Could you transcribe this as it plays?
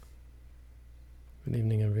Good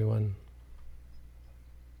evening, everyone.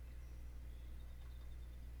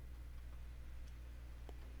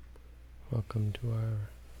 Welcome to our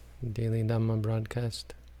daily Dhamma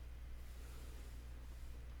broadcast.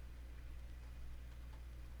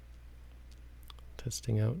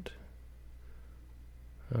 Testing out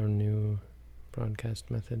our new broadcast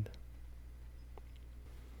method.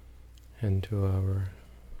 And to our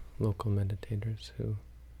local meditators who,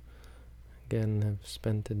 again, have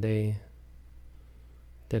spent a day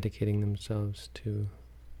dedicating themselves to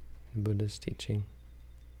the Buddha's teaching.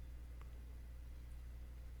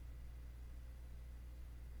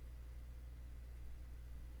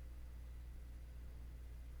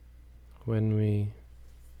 When we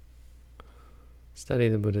study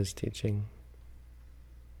the Buddha's teaching,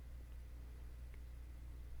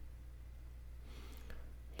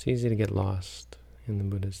 it's easy to get lost in the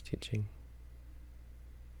Buddha's teaching.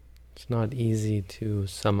 It's not easy to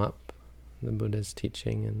sum up the Buddha's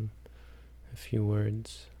teaching in a few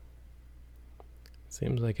words. It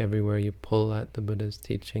seems like everywhere you pull at the Buddha's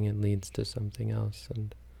teaching, it leads to something else.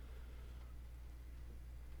 And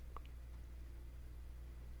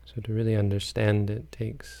so to really understand it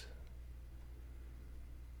takes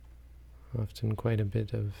often quite a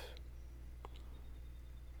bit of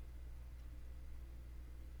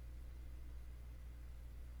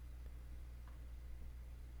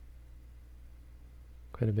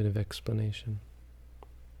explanation,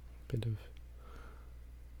 a bit of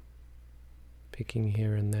picking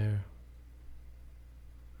here and there.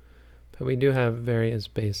 But we do have various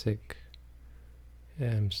basic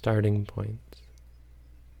starting points.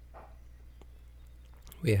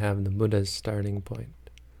 We have the Buddha's starting point,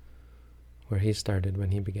 where he started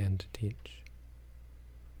when he began to teach.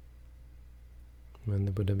 When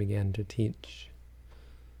the Buddha began to teach,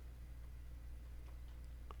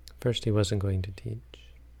 first he wasn't going to teach.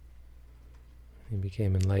 He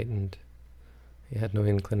became enlightened. He had no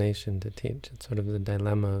inclination to teach. It's sort of the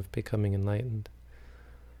dilemma of becoming enlightened.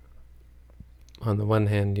 On the one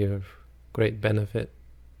hand, you have great benefit,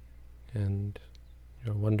 and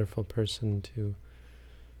you're a wonderful person to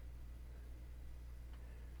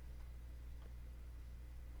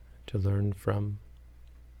learn from.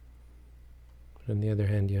 But on the other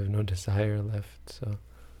hand, you have no desire left, so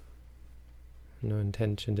no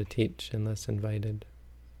intention to teach unless invited.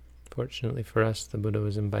 Fortunately for us, the Buddha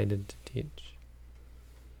was invited to teach.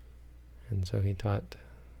 And so he taught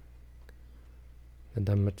the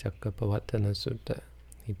Dhammacakkappavattana Sutta.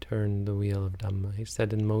 He turned the wheel of Dhamma. He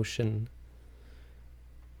set in motion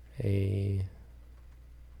a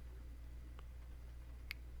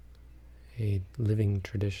living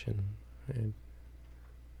tradition,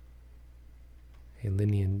 a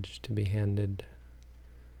lineage to be handed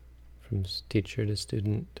from teacher to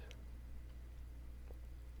student.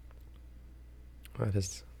 That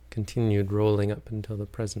has continued rolling up until the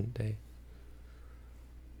present day.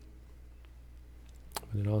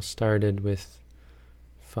 But it all started with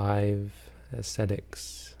 5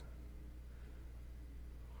 ascetics,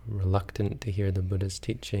 reluctant to hear the Buddha's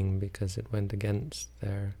teaching because it went against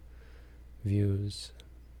their views,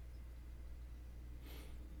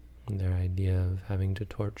 and their idea of having to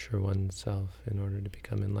torture oneself in order to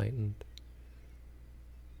become enlightened.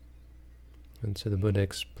 And so the Buddha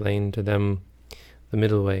explained to them the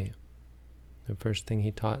middle way. The first thing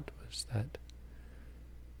he taught was that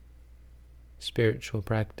spiritual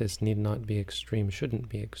practice need not be extreme, shouldn't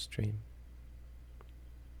be extreme.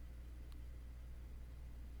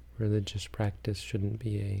 Religious practice shouldn't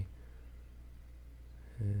be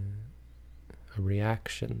a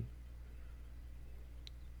reaction.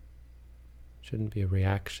 Shouldn't be a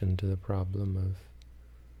reaction to the problem of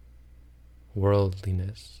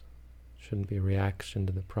worldliness. Shouldn't be a reaction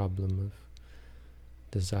to the problem of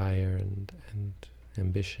desire and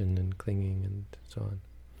ambition and clinging and so on.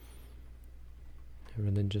 A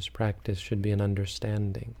religious practice should be an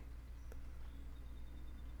understanding.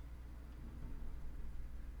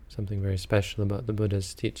 Something very special about the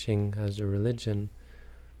Buddha's teaching as a religion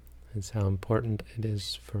is how important it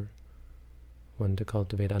is for one to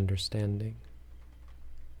cultivate understanding.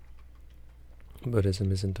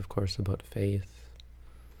 Buddhism isn't, of course, about faith.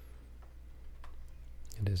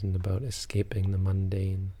 It isn't about escaping the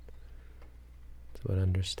mundane. It's about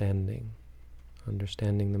understanding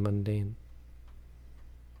the mundane.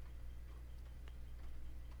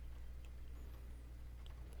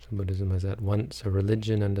 So Buddhism is at once a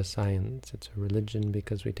religion and a science. It's a religion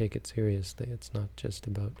because we take it seriously. It's not just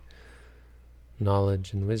about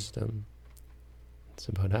knowledge and wisdom. It's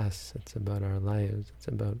about us. It's about our lives. It's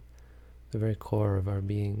about the very core of our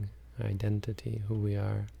being, our identity, who we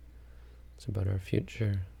are. It's about our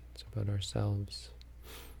future. It's about ourselves.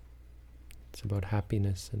 It's about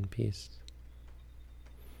happiness and peace.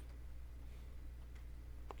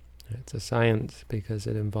 It's a science because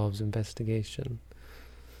it involves investigation,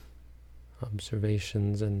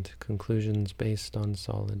 observations and conclusions based on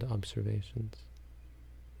solid observations.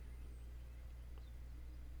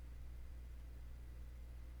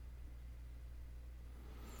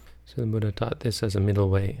 So the Buddha taught this as a middle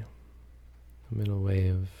way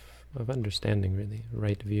of understanding, really.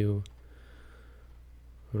 Right view,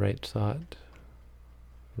 right thought,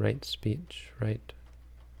 right speech, right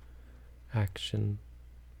action,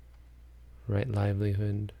 right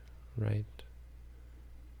livelihood, right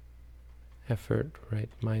effort, right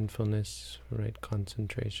mindfulness, right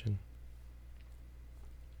concentration.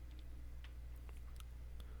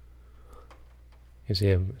 You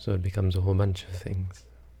see, so it becomes a whole bunch of things.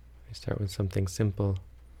 We start with something simple,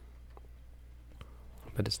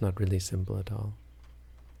 but it's not really simple at all.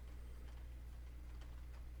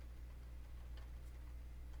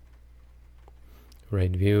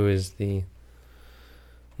 Right view is the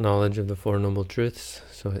knowledge of the Four Noble Truths,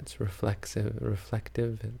 so it's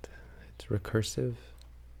reflective, it's recursive.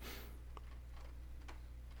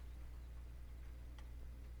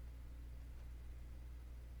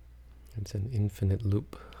 It's an infinite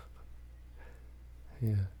loop.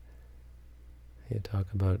 Yeah. You talk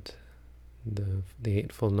about the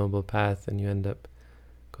Eightfold Noble Path, and you end up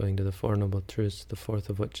going to the Four Noble Truths, the fourth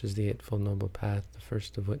of which is the Eightfold Noble Path, the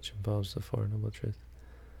first of which involves the Four Noble Truths.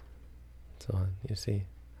 So on, you see.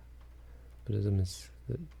 Buddhism is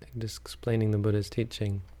just explaining the Buddha's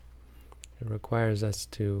teaching. It requires us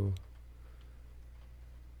to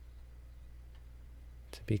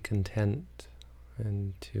be content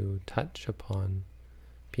and to touch upon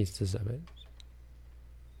pieces of it.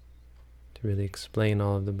 To really explain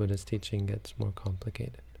all of the Buddha's teaching gets more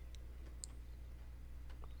complicated.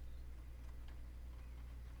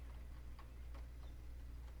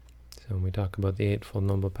 So when we talk about the Eightfold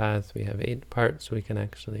Noble Path, we have 8 parts we can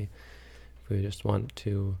actually, if we just want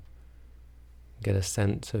to get a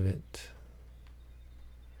sense of it.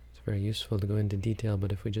 It's very useful to go into detail,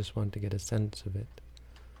 but if we just want to get a sense of it,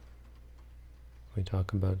 we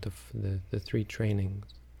talk about the 3 trainings.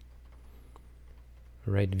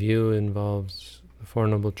 Right view involves the Four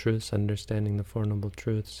Noble Truths, understanding the Four Noble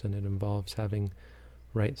Truths, and it involves having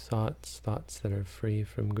right thoughts that are free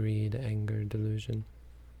from greed, anger, delusion.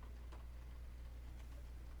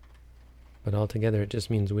 But altogether it just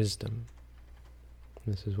means wisdom.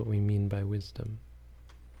 This is what we mean by wisdom.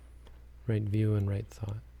 Right view and right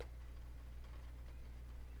thought.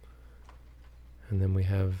 And then we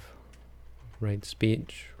have right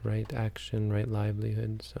speech, right action, right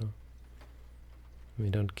livelihood. So we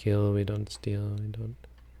don't kill, we don't steal, we don't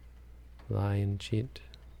lie and cheat.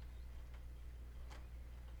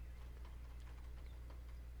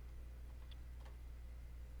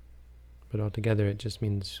 But altogether it just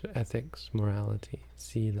means ethics, morality,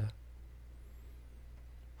 sila.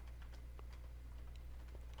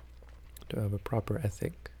 To have a proper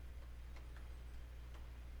ethic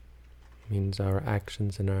means our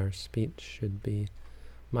actions and our speech should be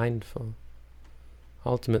mindful.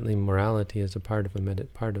 Ultimately, morality is a part of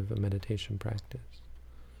a meditation practice.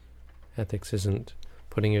 Ethics isn't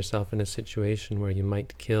putting yourself in a situation where you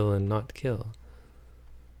might kill and not kill.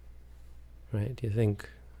 Right? You think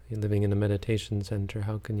you're living in a meditation center,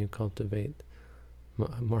 how can you cultivate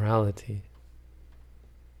morality?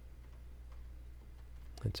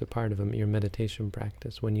 It's a part of your meditation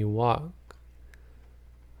practice. When you walk,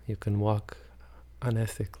 you can walk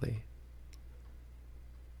unethically.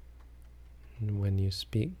 And when you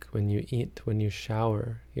speak, when you eat, when you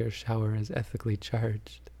shower, your shower is ethically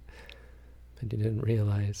charged. But you didn't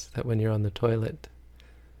realize that when you're on the toilet,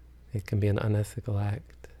 it can be an unethical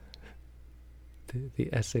act.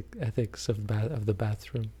 The ethics of the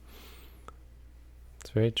bathroom.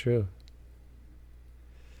 It's very true.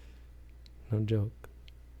 No joke.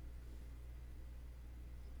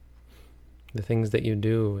 The things that you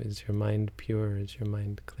do, is your mind pure? Is your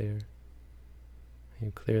mind clear? Are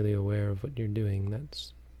you clearly aware of what you're doing?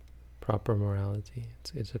 That's proper morality.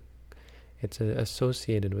 It's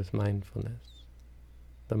associated with mindfulness.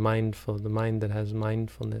 The mind that has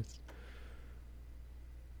mindfulness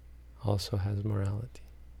also has morality.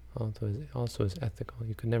 Also is ethical.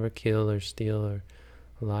 You could never kill or steal or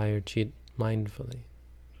lie or cheat mindfully.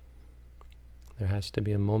 There has to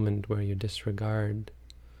be a moment where you disregard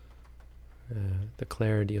the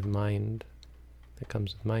clarity of mind that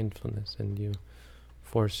comes with mindfulness, and you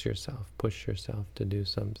push yourself to do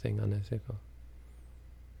something unethical.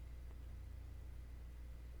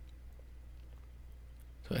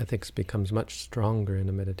 So ethics becomes much stronger in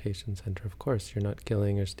a meditation center. Of course, you're not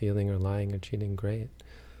killing or stealing or lying or cheating. Great.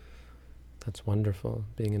 That's wonderful.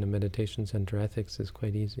 Being in a meditation center, ethics is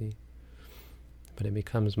quite easy. But it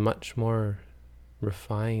becomes much more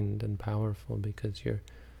refined and powerful because you're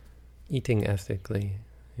eating ethically.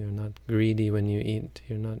 You're not greedy when you eat.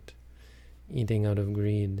 You're not eating out of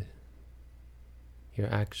greed. Your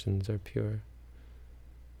actions are pure.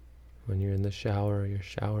 When you're in the shower, you're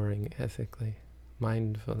showering ethically,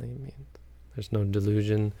 mindfully. There's no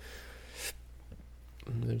delusion,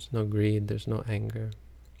 there's no greed, there's no anger.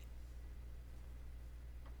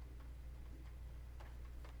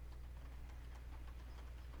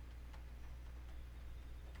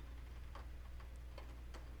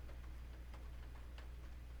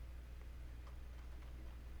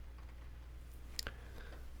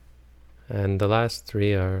 And the last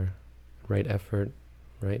three are right effort,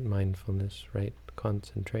 right mindfulness, right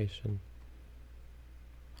concentration.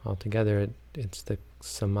 Altogether, it's the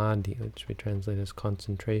samadhi, which we translate as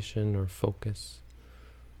concentration or focus.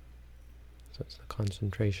 So it's the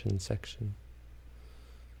concentration section.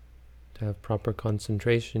 To have proper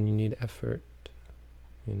concentration, you need effort.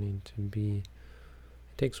 You need to be...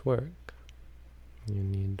 It takes work. You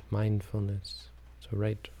need mindfulness. So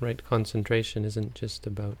right concentration isn't just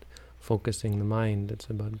about focusing the mind, it's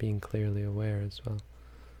about being clearly aware as well.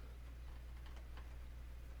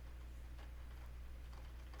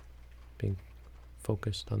 Being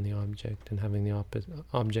focused on the object and having the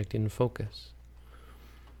object in focus.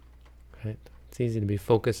 Right? It's easy to be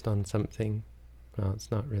focused on something. Well, it's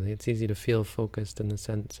not really. It's easy to feel focused in the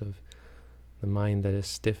sense of the mind that is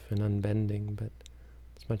stiff and unbending, but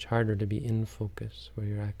it's much harder to be in focus, where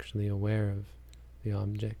you're actually aware of the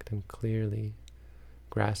object and clearly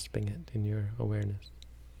grasping it in your awareness.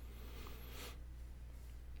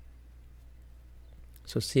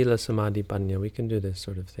 So Sila, Samadhi, Panya, we can do this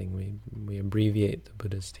sort of thing. We abbreviate the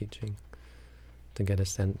Buddha's teaching to get a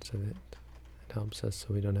sense of it. It helps us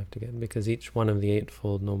so we don't have to get... Because each one of the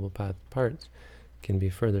Eightfold Noble Path parts can be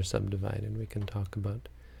further subdivided. We can talk about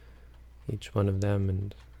each one of them,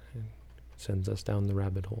 and it sends us down the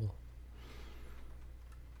rabbit hole.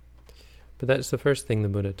 But that's the first thing the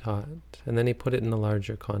Buddha taught. And then he put it in a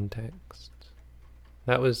larger context.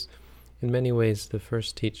 That was, in many ways, the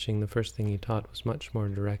first teaching. The first thing he taught was much more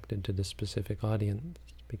directed to the specific audience,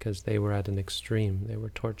 because they were at an extreme. They were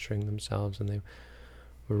torturing themselves, and they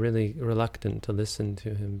were really reluctant to listen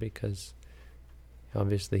to him, because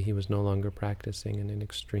obviously he was no longer practicing in an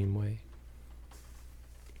extreme way.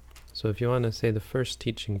 So if you want to say the first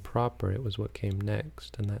teaching proper, it was what came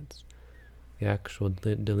next, and that's the actual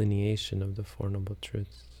delineation of the Four Noble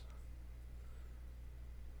Truths.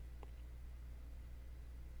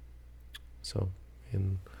 So,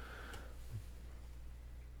 in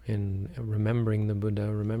remembering the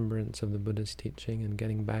Buddha, remembrance of the Buddha's teaching, and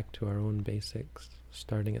getting back to our own basics,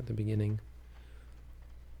 starting at the beginning,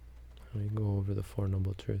 we go over the Four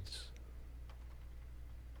Noble Truths.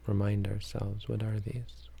 Remind ourselves, what are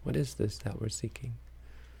these? What is this that we're seeking?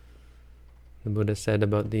 The Buddha said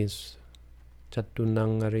about these,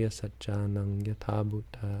 Chatunang Arya Satchanang Yatha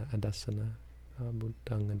Bhuta Adasana,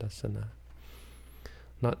 Bhutang Adasana.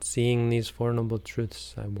 Not seeing these Four Noble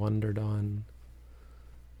Truths, I wandered on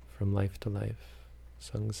from life to life.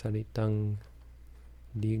 Sangsaritang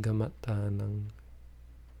Digamatanang,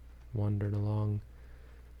 wandered along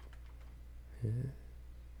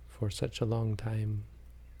for such a long time,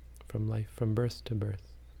 from life, from birth to birth.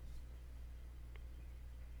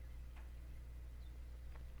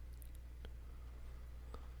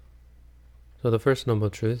 So the first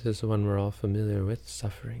Noble Truth is the one we're all familiar with,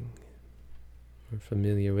 suffering. We're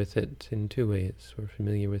familiar with it in two ways. We're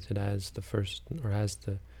familiar with it as the first, or as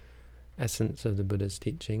the essence of the Buddha's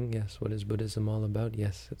teaching. Yes, what is Buddhism all about?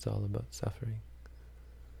 Yes, it's all about suffering.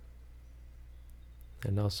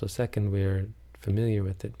 And also second, we're familiar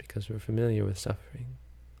with it because we're familiar with suffering.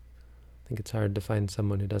 I think it's hard to find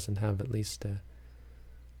someone who doesn't have at least a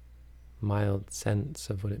mild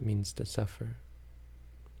sense of what it means to suffer.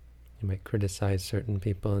 You might criticize certain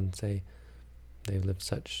people and say they live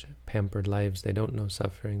such pampered lives, they don't know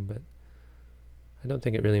suffering, but I don't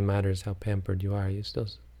think it really matters how pampered you are. You still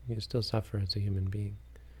suffer as a human being.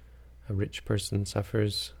 A rich person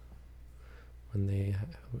suffers when they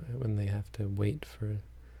have to wait for,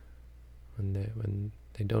 when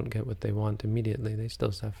they don't get what they want immediately, they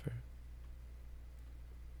still suffer.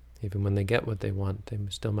 Even when they get what they want, they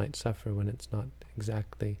still might suffer when it's not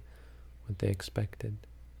exactly what they expected.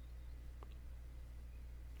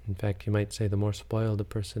 In fact, you might say the more spoiled a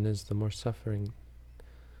person is, the more suffering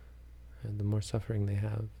they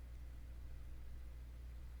have.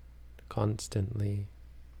 Constantly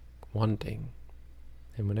wanting.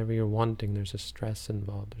 And whenever you're wanting, there's a stress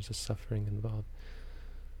involved, there's a suffering involved.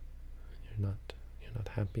 You're not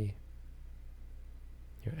happy.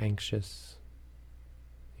 You're anxious.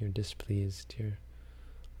 You're displeased. You're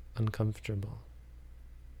uncomfortable.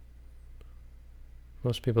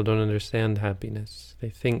 Most people don't understand happiness. They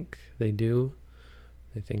think they do.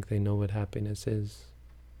 They think they know what happiness is.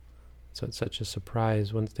 So it's such a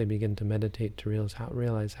surprise once they begin to meditate to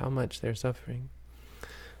realize how much they're suffering.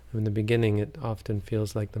 In the beginning, it often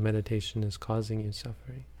feels like the meditation is causing you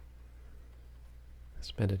suffering.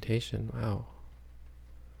 This meditation, wow.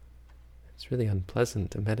 It's really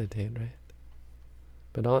unpleasant to meditate, right?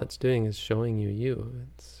 But all it's doing is showing you you.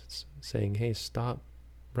 It's saying, hey, stop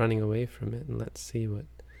running away from it and let's see what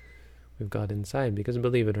we've got inside. Because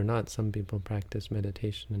believe it or not, some people practice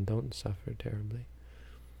meditation and don't suffer terribly.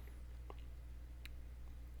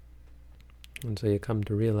 And so you come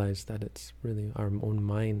to realize that it's really our own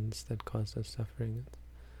minds that cause us suffering. It's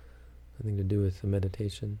nothing to do with the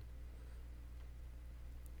meditation.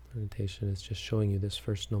 Meditation is just showing you this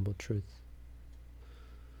first noble truth.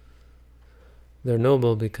 They're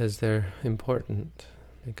noble because they're important,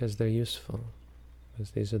 because they're useful,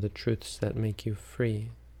 because these are the truths that make you free.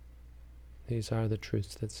 These are the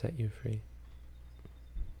truths that set you free.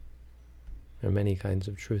 There are many kinds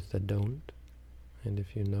of truth that don't. And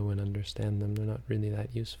if you know and understand them, they're not really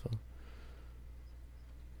that useful.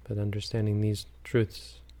 But understanding these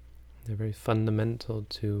truths, they're very fundamental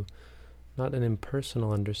to not an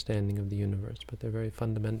impersonal understanding of the universe, but they're very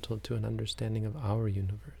fundamental to an understanding of our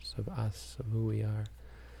universe, of us, of who we are.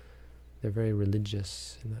 They're very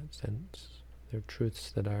religious in that sense. They're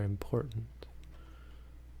truths that are important,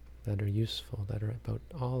 that are useful, that are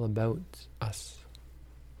all about us,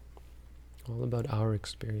 all about our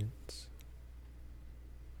experience.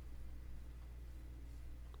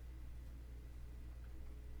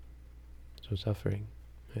 So suffering,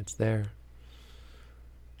 it's there.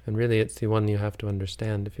 And really it's the one you have to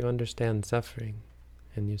understand. If you understand suffering,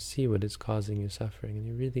 and you see what is causing you suffering, and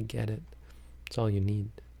you really get it, it's all you need.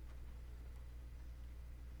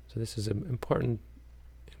 So this is an important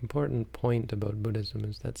point about Buddhism,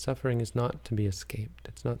 is that suffering is not to be escaped.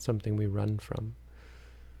 It's not something we run from.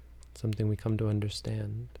 It's something we come to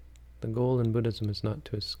understand. The goal in Buddhism is not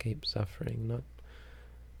to escape suffering, not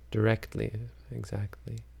directly,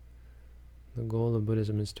 exactly. The goal of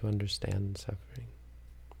Buddhism is to understand suffering.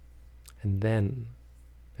 And then,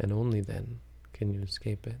 and only then, can you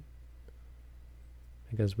escape it.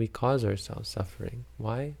 Because we cause ourselves suffering.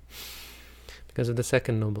 Why? Because of the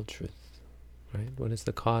second noble truth. Right? What is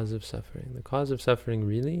the cause of suffering? The cause of suffering,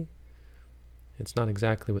 really, it's not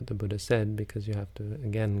exactly what the Buddha said, because you have to,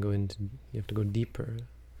 again, you have to go deeper.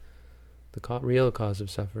 The real cause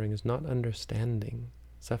of suffering is not understanding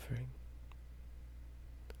suffering.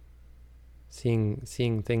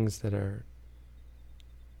 Seeing things that are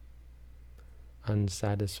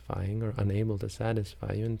unsatisfying or unable to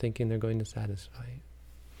satisfy you and thinking they're going to satisfy you.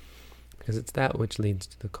 Because it's that which leads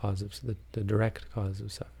to the cause of the direct cause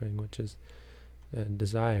of suffering, which is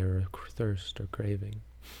desire or thirst or craving.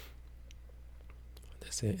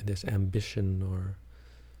 This ambition or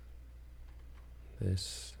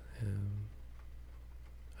this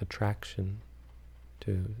attraction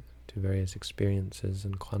to various experiences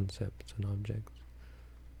and concepts and objects.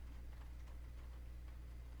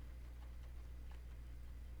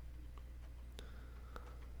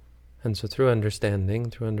 And so through understanding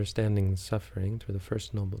suffering, through the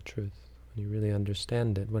first noble truth, when you really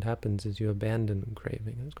understand it, what happens is you abandon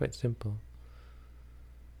craving. It's quite simple.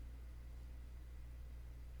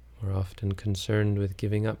 We're often concerned with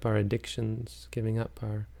giving up our addictions, giving up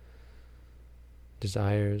our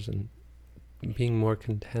desires, and being more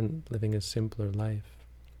content, living a simpler life.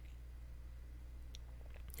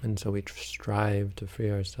 And so we strive to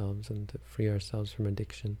free ourselves and to free ourselves from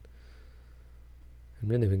addiction.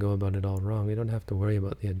 And really we go about it all wrong. We don't have to worry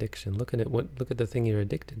about the addiction. Look at the thing you're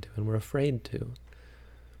addicted to, and we're afraid to.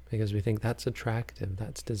 Because we think that's attractive,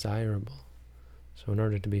 that's desirable. So in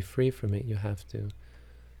order to be free from it, you have to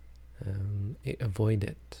avoid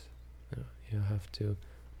it. You have to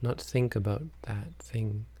not think about that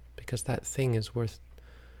thing, because that thing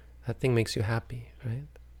makes you happy, right?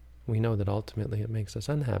 We know that ultimately it makes us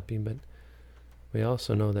unhappy, but we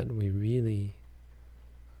also know that we really,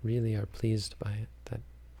 really are pleased by it, that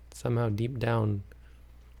somehow deep down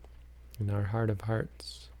in our heart of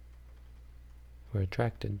hearts, we're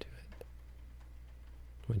attracted to it,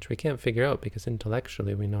 which we can't figure out because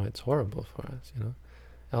intellectually we know it's horrible for us,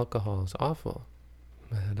 Alcohol is awful,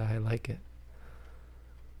 but I like it.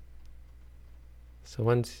 So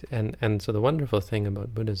once, and so the wonderful thing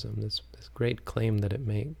about Buddhism, this great claim that it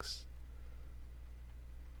makes,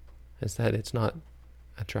 is that it's not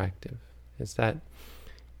attractive. It's that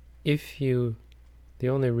the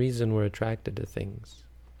only reason we're attracted to things,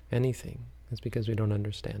 anything, is because we don't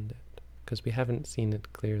understand it, because we haven't seen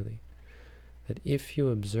it clearly. That if you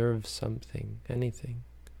observe something, anything,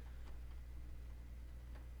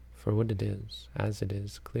 for what it is, as it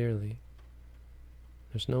is, clearly,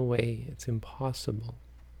 there's no way, it's impossible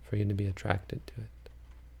for you to be attracted to it.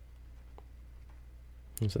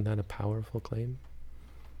 Isn't that a powerful claim?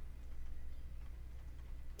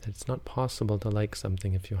 That it's not possible to like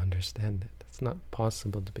something if you understand it. It's not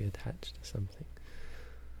possible to be attached to something.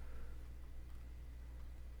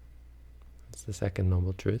 That's the second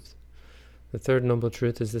noble truth. The third noble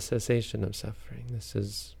truth is the cessation of suffering.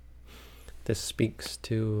 This speaks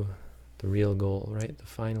to the real goal, right? The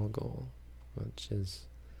final goal, which is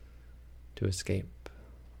to escape.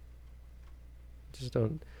 Just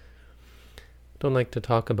don't like to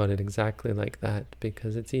talk about it exactly like that,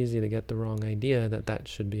 because it's easy to get the wrong idea that that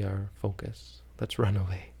should be our focus. Let's run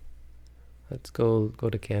away. Let's go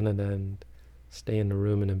to Canada and stay in a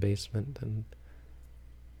room in a basement, and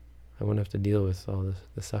I won't have to deal with all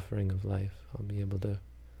the suffering of life. I'll be able to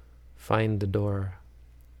find the door.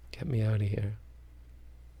 Get me out of here.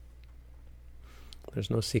 There's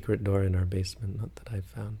no secret door in our basement, not that I've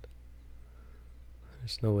found.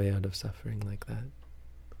 There's no way out of suffering like that.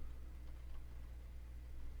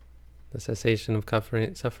 The cessation of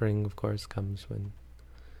suffering, of course, comes when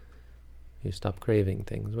you stop craving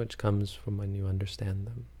things, which comes from when you understand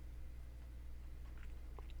them.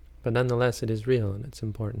 But nonetheless, it is real, and it's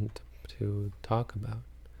important to talk about.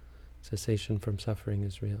 Cessation from suffering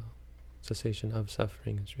is real. Cessation of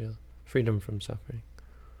suffering is real. Freedom from suffering.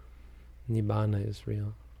 Nibbana is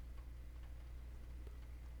real.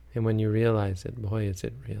 And when you realize it, boy, is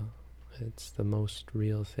it real. It's the most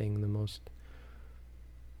real thing, the most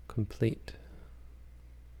complete.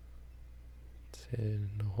 It's in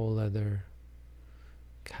a whole other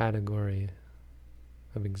category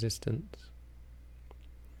of existence.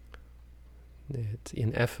 It's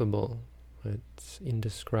ineffable. It's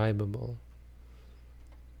indescribable.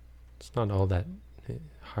 It's not all that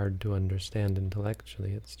hard to understand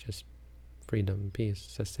intellectually. It's just freedom, peace,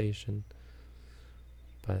 cessation.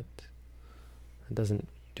 But it doesn't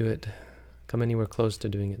come anywhere close to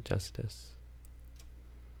doing it justice.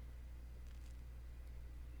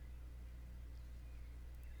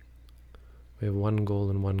 We have one goal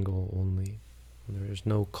and one goal only. There is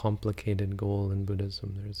no complicated goal in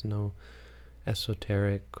Buddhism. There is no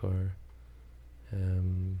esoteric or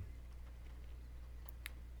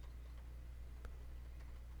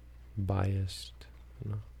biased.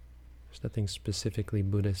 There's nothing specifically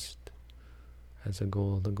Buddhist as a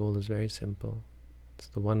goal. The goal is very simple. It's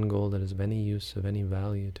the one goal that is of any use, of any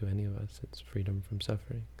value to any of us. It's freedom from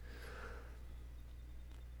suffering.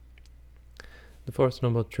 The fourth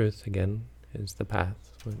noble truth, again, is the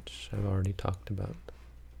path, which I've already talked about.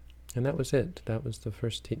 And that was it. That was the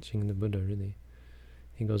first teaching of the Buddha, really.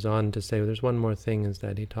 He goes on to say, there's one more thing, is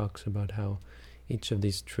that he talks about how each of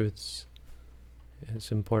these truths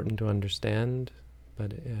is important to understand,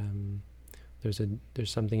 but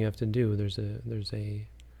there's something you have to do. There's a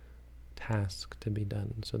task to be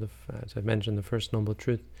done. So as I mentioned, the first noble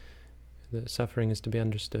truth, the suffering is to be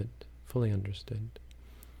understood, fully understood.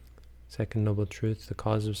 Second noble truth, the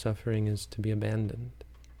cause of suffering is to be abandoned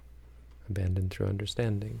through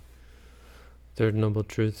understanding. Third noble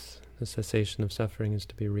truth, the cessation of suffering is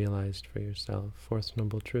to be realized for yourself. Fourth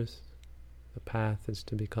noble truth, the path is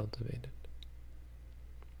to be cultivated.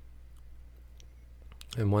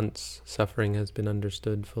 And once suffering has been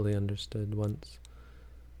understood, fully understood, once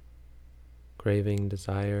craving,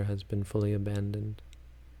 desire has been fully abandoned,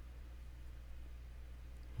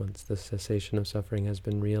 once the cessation of suffering has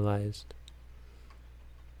been realized,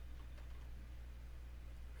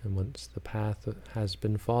 and once the path has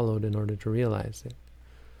been followed in order to realize it,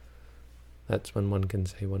 that's when one can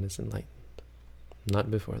say one is enlightened. Not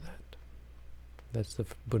before that. That's the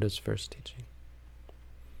Buddha's first teaching.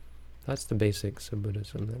 That's the basics of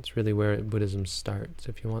Buddhism. That's really where Buddhism starts.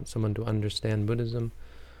 If you want someone to understand Buddhism,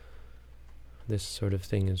 this sort of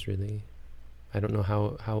thing is really, I don't know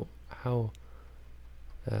how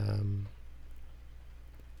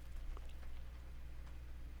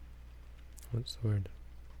what's the word?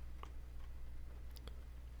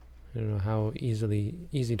 I don't know how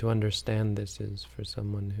easy to understand this is for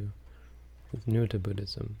someone who is new to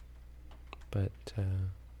Buddhism. But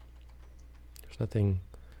there's nothing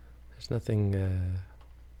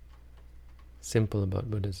simple about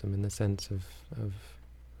Buddhism in the sense of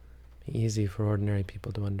easy for ordinary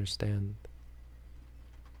people to understand.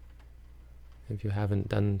 If you haven't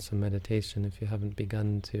done some meditation, if you haven't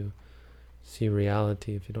begun to see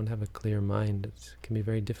reality, if you don't have a clear mind, it can be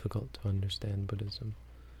very difficult to understand Buddhism.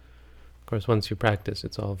 Of course, once you practice,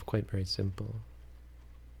 it's all quite very simple.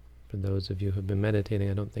 For those of you who have been meditating,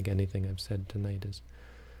 I don't think anything I've said tonight is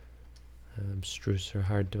abstruse or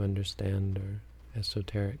hard to understand or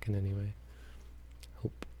esoteric in any way.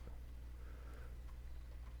 Hope.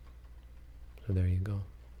 So there you go.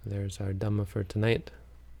 There's our Dhamma for tonight.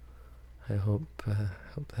 I hope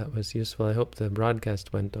that was useful. I hope the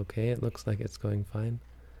broadcast went okay. It looks like it's going fine.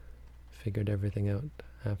 Figured everything out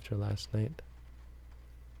after last night.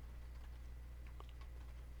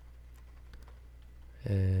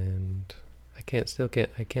 And I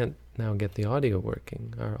can't now get the audio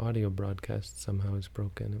working. Our audio broadcast somehow is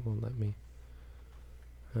broken. It won't let me.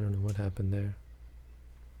 I don't know what happened there.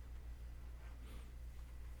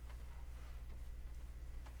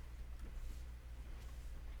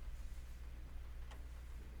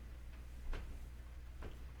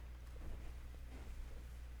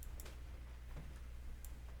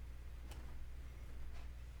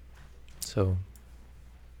 So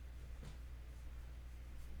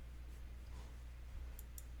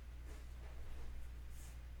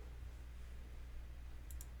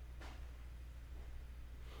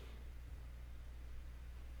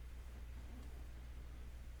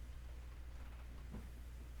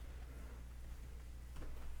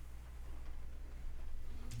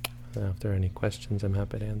if there are any questions, I'm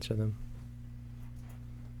happy to answer them.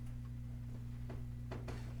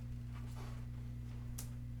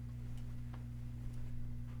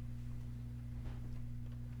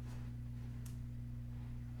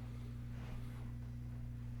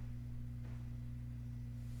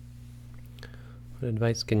 What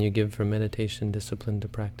advice can you give for meditation discipline to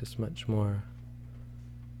practice much more?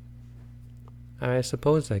 I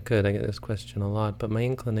suppose I could. I get this question a lot, but my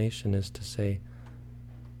inclination is to say,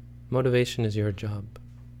 motivation is your job.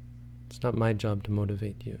 It's not my job to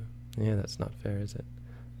motivate you. Yeah, that's not fair, is it?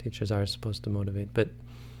 Teachers are supposed to motivate. But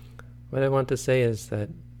what I want to say is that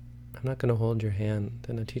I'm not going to hold your hand,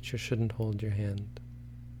 and a teacher shouldn't hold your hand.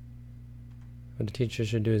 What a teacher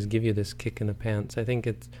should do is give you this kick in the pants. I think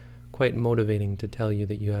it's quite motivating to tell you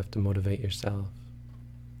that you have to motivate yourself.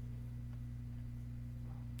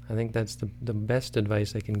 I think that's the best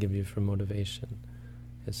advice I can give you for motivation,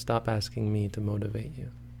 is stop asking me to motivate you,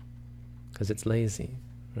 because it's lazy,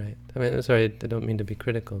 right? I mean, sorry, I don't mean to be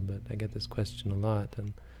critical, but I get this question a lot,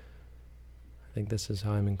 and I think this is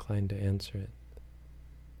how I'm inclined to answer it.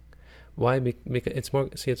 Why? Because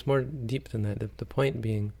it's more deep than that. The point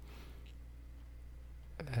being,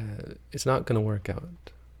 it's not going to work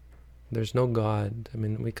out. There's no God. I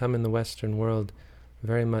mean, we come in the Western world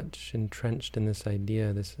very much entrenched in this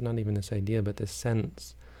idea, not even this idea, but this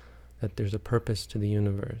sense that there's a purpose to the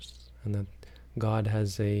universe, and that God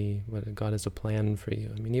has a plan for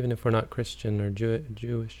you. I mean, even if we're not Christian or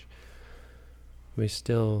Jewish, we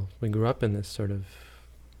grew up in this sort of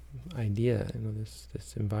idea,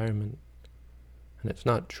 this environment, and it's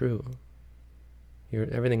not true.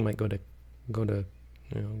 Everything might go to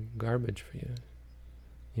garbage for you.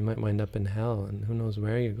 You might wind up in hell, and who knows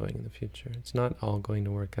where you're going in the future. It's not all going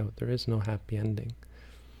to work out. There is no happy ending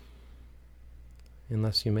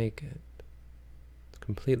unless you make it. It's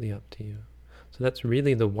completely up to you. So that's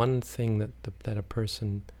really the one thing that a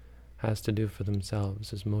person has to do for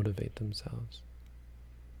themselves, is motivate themselves.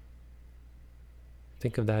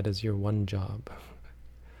 Think of that as your one job,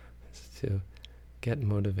 is to get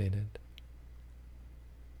motivated,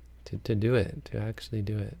 to do it, to actually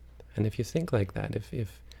do it. And if you think like that,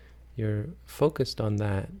 if you're focused on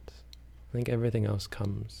that, I think everything else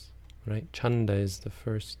comes, right? Chanda is the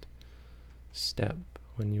first step.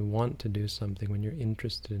 When you want to do something, when you're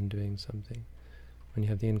interested in doing something, when you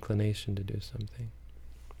have the inclination to do something.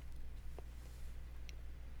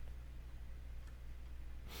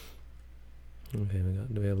 Okay,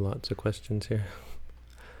 do we have lots of questions here?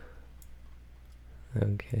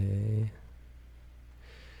 Okay.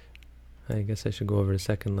 I guess I should go over to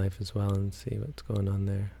Second Life as well and see what's going on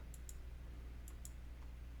there.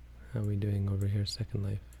 How are we doing over here, Second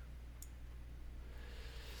Life?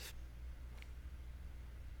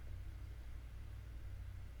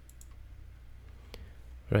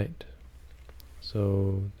 Right.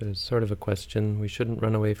 So there's sort of a question. We shouldn't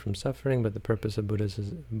run away from suffering, but the purpose of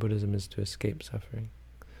Buddhism is to escape suffering.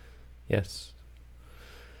 Yes.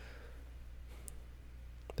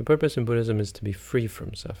 The purpose in Buddhism is to be free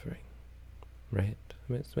from suffering. Right?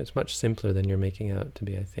 I mean, it's much simpler than you're making out to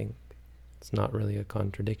be, I think. It's not really a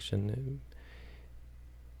contradiction.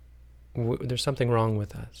 There's something wrong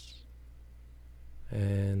with us.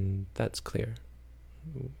 And that's clear.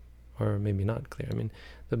 Or maybe not clear. I mean,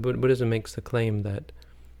 the Buddhism makes the claim that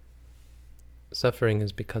suffering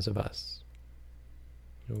is because of us.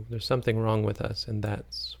 There's something wrong with us, and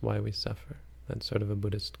that's why we suffer. That's sort of a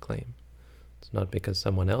Buddhist claim. It's not because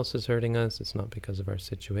someone else is hurting us. It's not because of our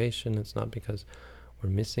situation. It's not because we're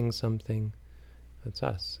missing something. It's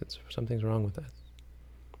us. Something's wrong with us.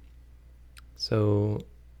 So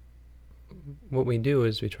what we do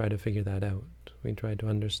is we try to figure that out. We try to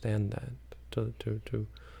understand that, to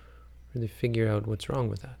really figure out what's wrong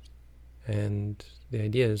with us. And the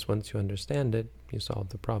idea is, once you understand it, you solve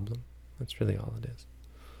the problem. That's really all it is.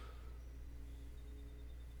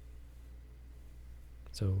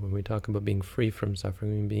 So when we talk about being free from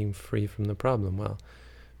suffering, we mean being free from the problem. Well,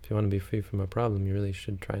 if you want to be free from a problem, you really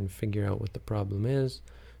should try and figure out what the problem is,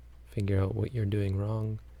 figure out what you're doing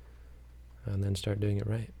wrong, and then start doing it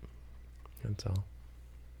right. That's all.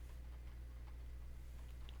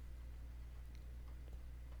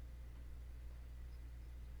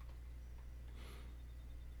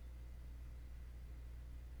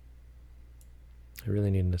 I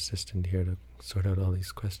really need an assistant here to sort out all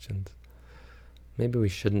these questions. Maybe we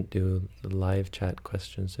shouldn't do the live chat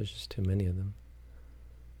questions. There's just too many of them.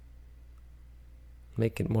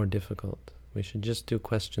 Make it more difficult. We should just do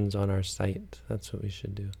questions on our site. That's what we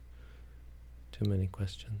should do. Too many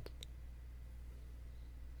questions.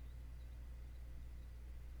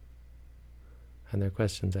 And they're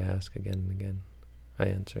questions I ask again and again. I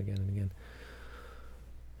answer again and again.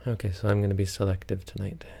 Okay, so I'm going to be selective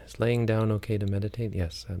tonight. Is laying down okay to meditate?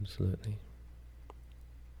 Yes, absolutely.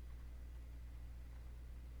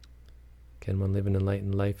 Can one live an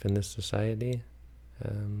enlightened life in this society?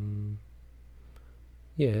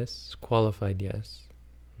 Yes, qualified yes.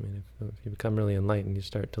 I mean, if you become really enlightened, you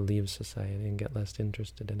start to leave society and get less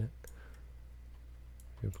interested in it.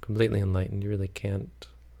 If you're completely enlightened, you really can't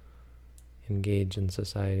engage in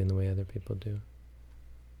society in the way other people do.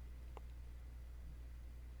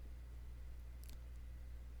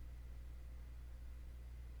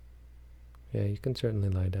 Yeah, you can certainly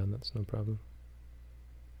lie down, that's no problem.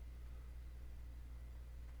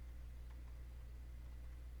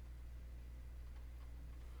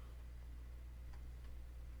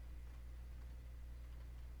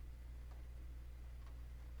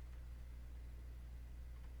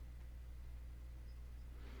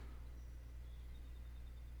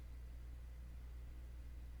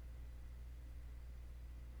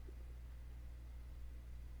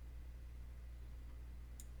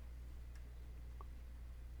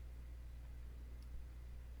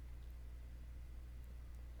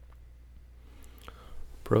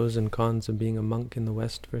 Pros and cons of being a monk in the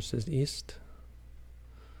West versus East?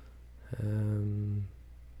 I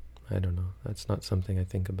don't know. That's not something I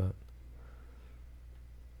think about.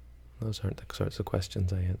 Those aren't the sorts of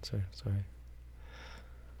questions I answer, sorry.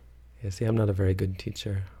 Yeah, see, I'm not a very good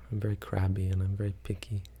teacher. I'm very crabby and I'm very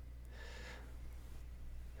picky.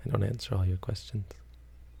 I don't answer all your questions.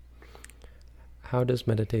 How does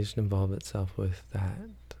meditation involve itself with that?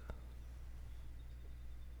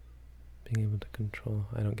 Being able to control,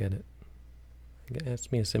 I don't get it.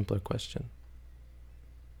 Ask me a simpler question.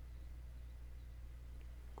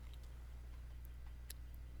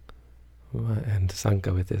 And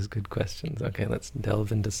Sanka with his good questions. Okay, let's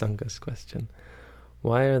delve into Sanka's question.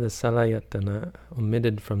 Why are the Salayatana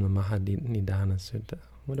omitted from the Mahanidana Sutta?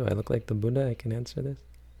 What do I look like, the Buddha? I can answer this.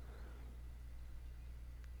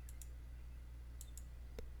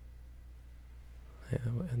 Yeah,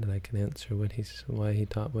 and I can answer why he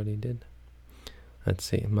taught what he did. Let's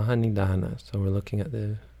see, Mahanidana. So we're looking at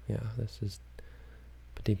this is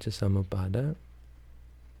Paticcasamuppada.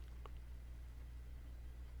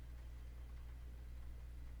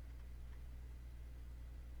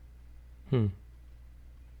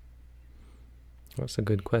 That's a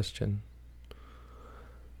good question.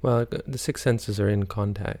 Well, the six senses are in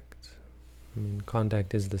contact. I mean,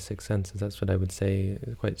 contact is the six senses. That's what I would say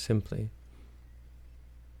quite simply.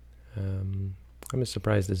 I'm as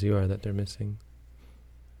surprised as you are that they're missing.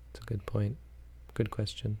 It's a good point. Good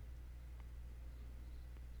question.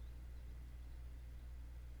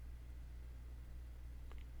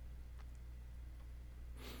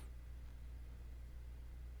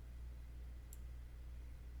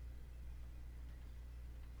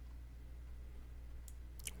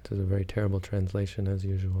 This is a very terrible translation, as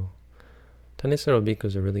usual. Thanissaro Bhikkhu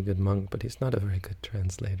is a really good monk, but he's not a very good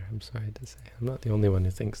translator, I'm sorry to say. I'm not the only one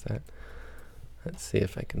who thinks that. Let's see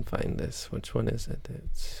if I can find this. Which one is it?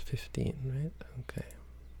 It's 15, right? Okay.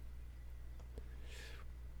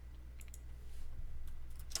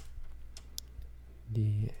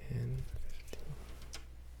 DN 15.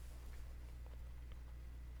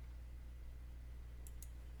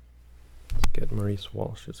 Maurice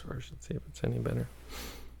Walsh's verse. Let's see if it's any better.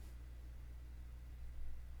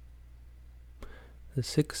 The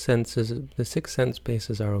six sense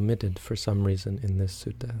bases are omitted for some reason in this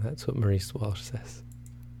sutta. That's what Maurice Walsh says.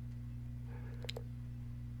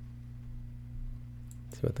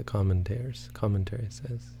 See what the commentary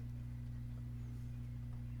says.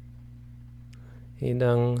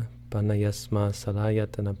 Idang panayasma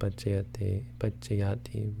salayatana pacayati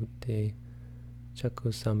buddhe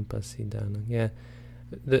chaku sampasidana. Yeah,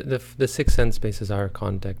 the six sense bases are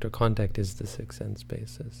contact, or contact is the six sense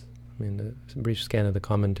bases. I mean, a brief scan of the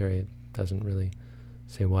commentary doesn't really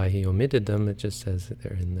say why he omitted them, it just says that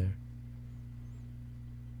they're in there.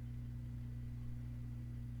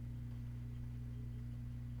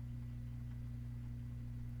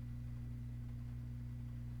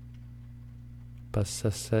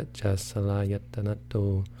 Pasasa cha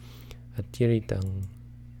salayatanato atiritang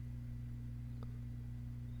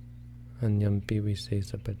anyampi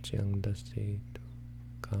visesa pachyang dasitu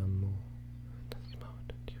kamo.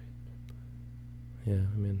 Yeah,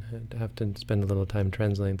 I mean, I'd have to spend a little time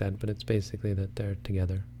translating that, but it's basically that they're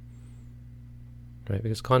together. Right?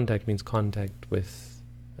 Because contact means contact with,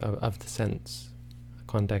 of the sense.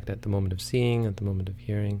 Contact at the moment of seeing, at the moment of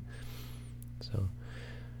hearing. So,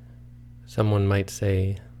 someone might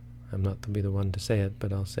say, I'm not to be the one to say it,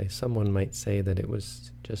 but I'll say someone might say that it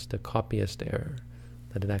was just a copyist error,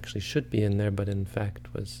 that it actually should be in there, but in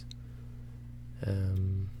fact was,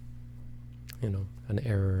 an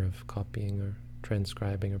error of copying or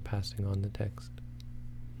transcribing or passing on the text.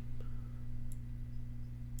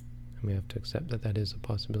 And we have to accept that that is a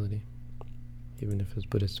possibility, even if as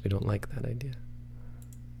Buddhists we don't like that idea.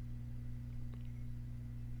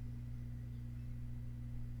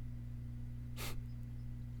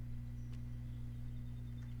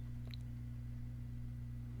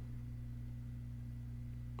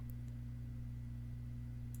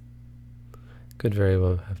 Could very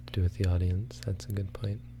well have to do with the audience. That's a good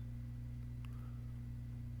point.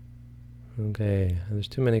 Okay, there's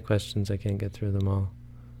too many questions. I can't get through them all.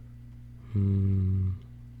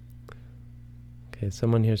 Okay,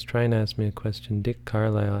 someone here's trying to ask me a question. Dick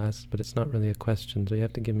Carlisle asked, but it's not really a question, so you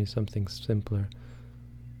have to give me something simpler.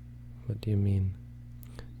 What do you mean?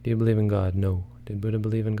 Do you believe in God? No. Did Buddha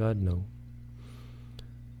believe in God? No.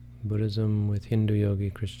 Buddhism with Hindu yogi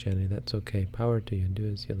Christianity, that's okay. Power to you. Do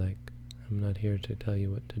as you like. I'm not here to tell you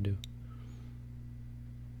what to do.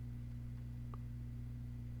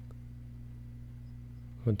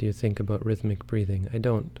 What do you think about rhythmic breathing? I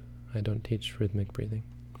don't teach rhythmic breathing.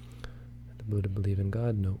 Did the Buddha believe in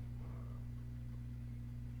God? No.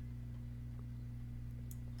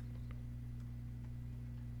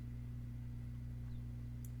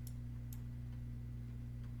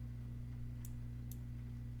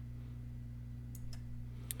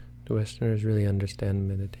 Do Westerners really understand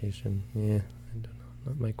meditation? Yeah, I don't know.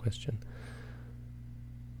 Not my question.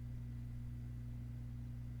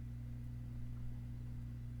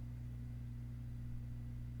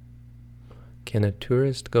 Can a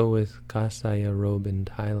tourist go with kasaya robe in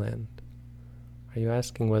Thailand? Are you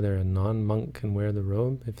asking whether a non-monk can wear the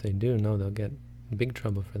robe? If they do, no, they'll get in big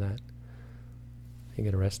trouble for that. They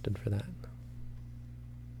get arrested for that.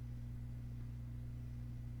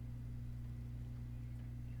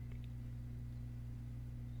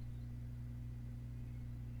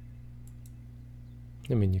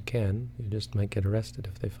 I mean, you can. You just might get arrested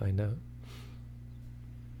if they find out.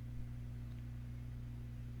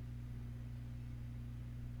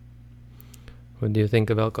 What do you think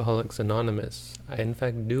of Alcoholics Anonymous? I, in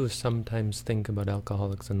fact, do sometimes think about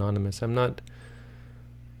Alcoholics Anonymous. I'm not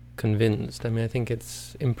convinced. I mean, I think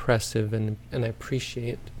it's impressive, and I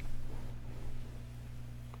appreciate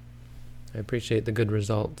the good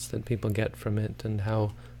results that people get from it and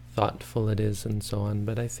how thoughtful it is and so on,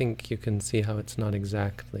 but I think you can see how it's not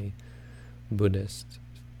exactly Buddhist.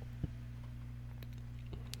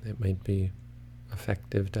 It might be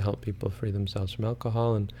effective to help people free themselves from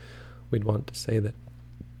alcohol, and we'd want to say that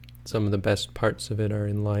some of the best parts of it are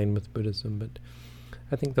in line with Buddhism, but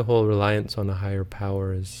I think the whole reliance on a higher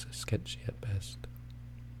power is sketchy at best.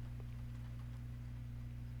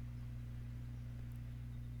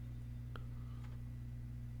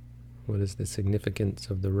 What is the significance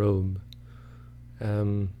of the robe?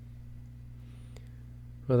 Well,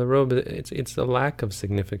 the robe, it's a lack of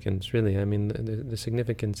significance, really. I mean, the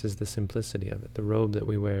significance is the simplicity of it. The robe that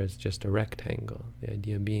we wear is just a rectangle. The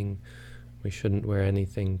idea being we shouldn't wear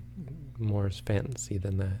anything more fancy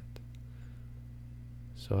than that.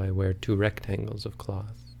 So I wear 2 rectangles of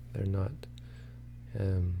cloth. They're not,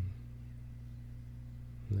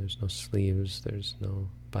 there's no sleeves, there's no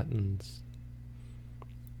buttons.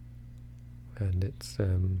 and it's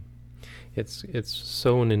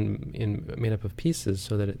sewn in made up of pieces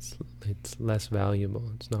so that it's less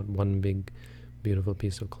valuable. It's not one big beautiful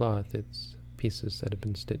piece of cloth. It's pieces that have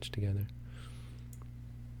been stitched together.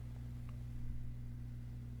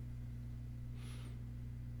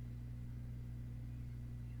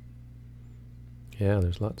 Yeah,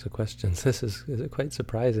 there's lots of questions. This is quite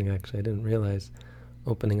surprising, actually. I didn't realize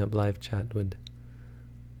opening up live chat would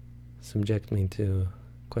subject me to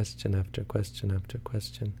question after question after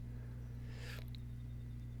question.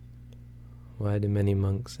 Why do many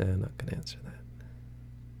monks... I'm not going to answer that.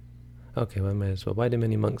 Okay, well, I might as well. Why do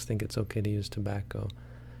many monks think it's okay to use tobacco?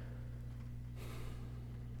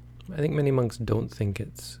 I think many monks don't think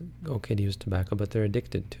it's okay to use tobacco, but they're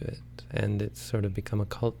addicted to it, and it's sort of become a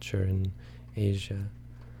culture in Asia.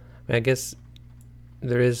 I guess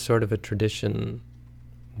there is sort of a tradition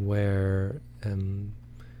where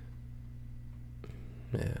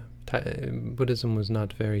Buddhism was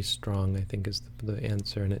not very strong, I think, is the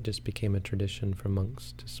answer, and it just became a tradition for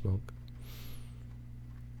monks to smoke.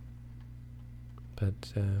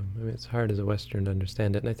 But I mean, it's hard as a Western to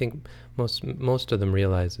understand it, and I think most of them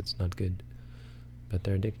realize it's not good, but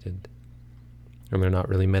they're addicted. Or they're not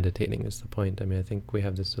really meditating is the point. I mean, I think we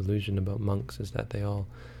have this illusion about monks is that they all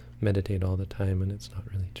meditate all the time, and it's not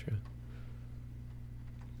really true.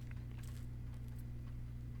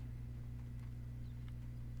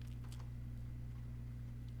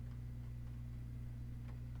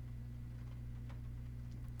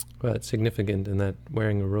 Well, it's significant in that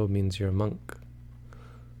wearing a robe means you're a monk.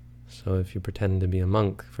 So if you pretend to be a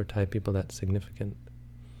monk, for Thai people, that's significant.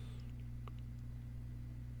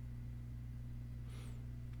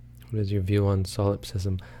 What is your view on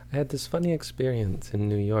solipsism? I had this funny experience in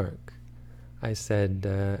New York. I said,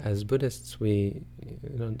 as Buddhists,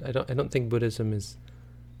 I don't think Buddhism is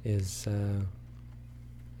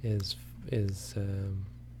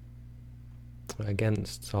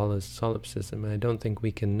against solipsism. I don't think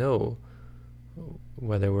we can know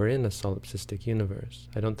whether we're in a solipsistic universe.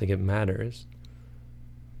 I don't think it matters,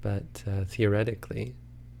 but theoretically.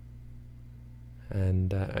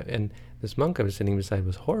 And this monk I was sitting beside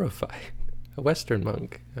was horrified. A Western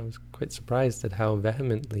monk. I was quite surprised at how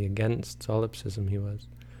vehemently against solipsism he was.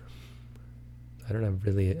 I don't have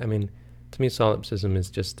really... I mean, to me solipsism is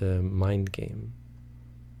just a mind game.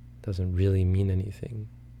 It doesn't really mean anything.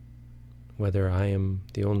 Whether I am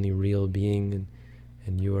the only real being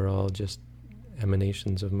and you are all just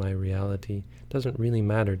emanations of my reality doesn't really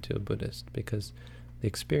matter to a Buddhist, because the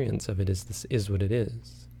experience of it is what it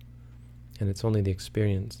is. And it's only the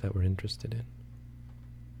experience that we're interested in.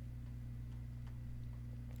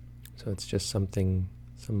 So it's just some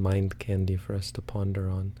mind candy for us to ponder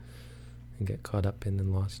on and get caught up in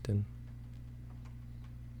and lost in.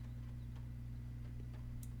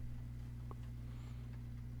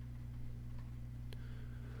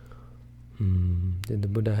 Did the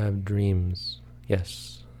Buddha have dreams?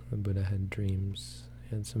 Yes, the Buddha had dreams.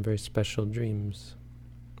 He had some very special dreams.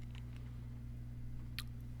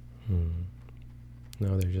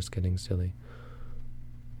 No, they're just getting silly.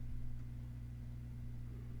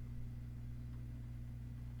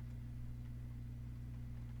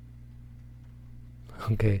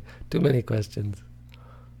 Okay, too many questions.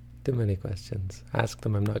 Too many questions. Ask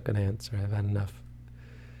them, I'm not going to answer. I've had enough.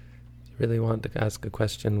 If you really want to ask a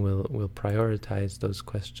question, we'll prioritize those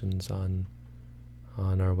questions on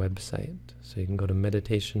our website. So you can go to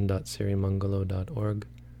meditation.sirimangalo.org.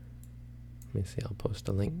 Let me see, I'll post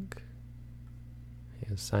a link.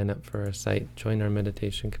 You sign up for our site, join our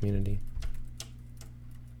meditation community.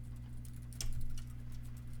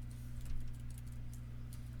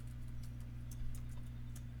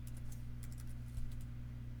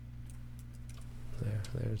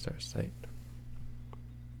 There's our site.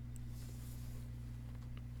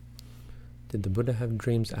 Did the Buddha have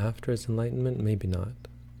dreams after his enlightenment? Maybe not.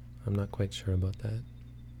 I'm not quite sure about that.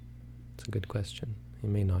 It's a good question. He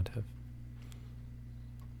may not have.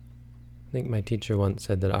 I think my teacher once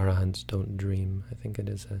said that arahants don't dream. I think it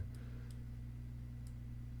is a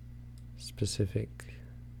specific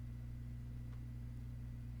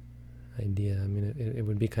idea. I mean, it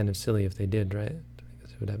would be kind of silly if they did, right?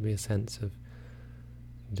 Because it would be a sense of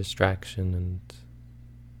distraction and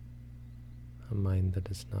a mind that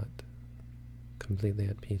is not completely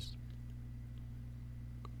at peace.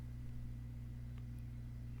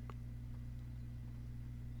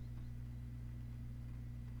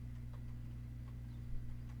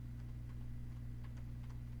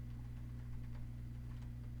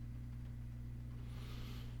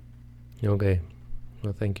 Okay.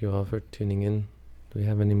 Well, thank you all for tuning in. Do we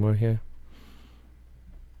have any more here?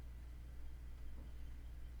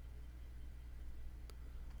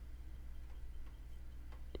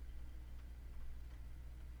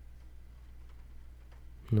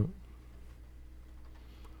 No.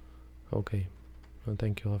 Okay. Well,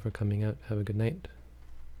 thank you all for coming out. Have a good night.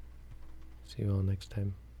 See you all next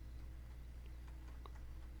time.